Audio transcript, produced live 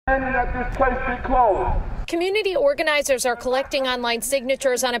demanding that this place be closed. Community organizers are collecting online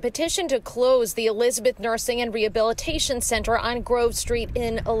signatures on a petition to close the Elizabeth Nursing and Rehabilitation Center on Grove Street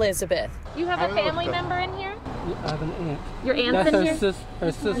in Elizabeth. You have a family member in here? I have an aunt. Your aunt's That's in her here?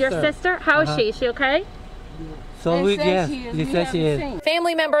 Her sister. Your sister? How is she? Is she okay? So yes, she says she is.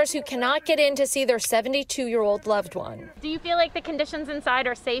 Family members who cannot get in to see their 72-year-old loved one. Do you feel like the conditions inside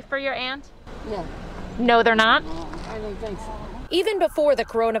are safe for your aunt? No. No, they're not? I don't think so. Even before the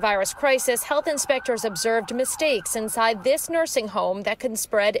coronavirus crisis, health inspectors observed mistakes inside this nursing home that can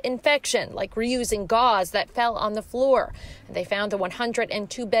spread infection, like reusing gauze that fell on the floor. And they found the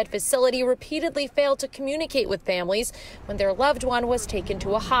 102-bed facility repeatedly failed to communicate with families when their loved one was taken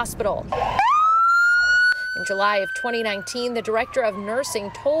to a hospital. In July of 2019, the director of nursing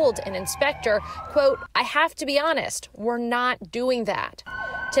told an inspector, quote, "I have to be honest, we're not doing that."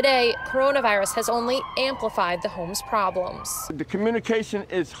 Today, coronavirus has only amplified the home's problems. The communication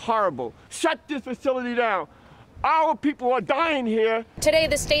is horrible. Shut this facility down. Our people are dying here. Today,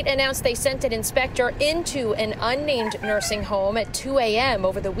 the state announced they sent an inspector into an unnamed nursing home at 2 a.m.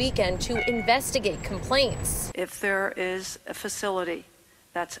 over the weekend to investigate complaints. If there is a facility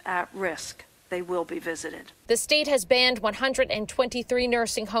that's at risk, they will be visited. The state has banned 123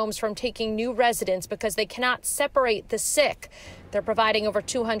 nursing homes from taking new residents because they cannot separate the sick. They're providing over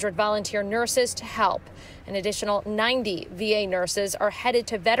 200 volunteer nurses to help. An additional 90 VA nurses are headed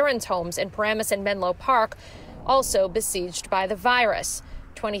to veterans' homes in Paramus and Menlo Park, also besieged by the virus.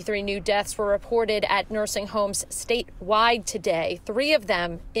 23 new deaths were reported at nursing homes statewide today, 3 of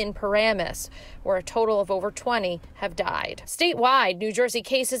them in Paramus, where a total of over 20 have died. Statewide, New Jersey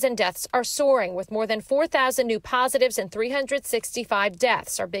cases and deaths are soaring, with more than 4,000 new positives and 365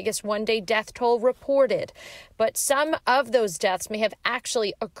 deaths, our biggest one-day death toll reported. But some of those deaths may have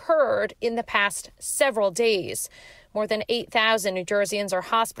actually occurred in the past several days. More than 8,000 New Jerseyans are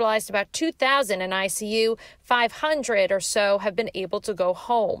hospitalized, about 2,000 in ICU. 500 or so have been able to go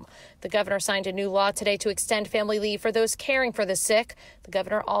home. The governor signed a new law today to extend family leave for those caring for the sick. The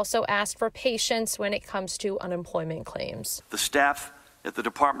governor also asked for patience when it comes to unemployment claims. The staff at the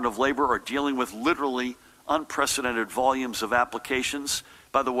Department of Labor are dealing with literally unprecedented volumes of applications.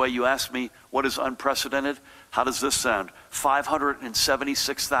 By the way, you asked me, what is unprecedented? How does this sound?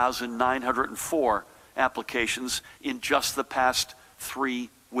 576,904 applications in just the past 3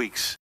 weeks.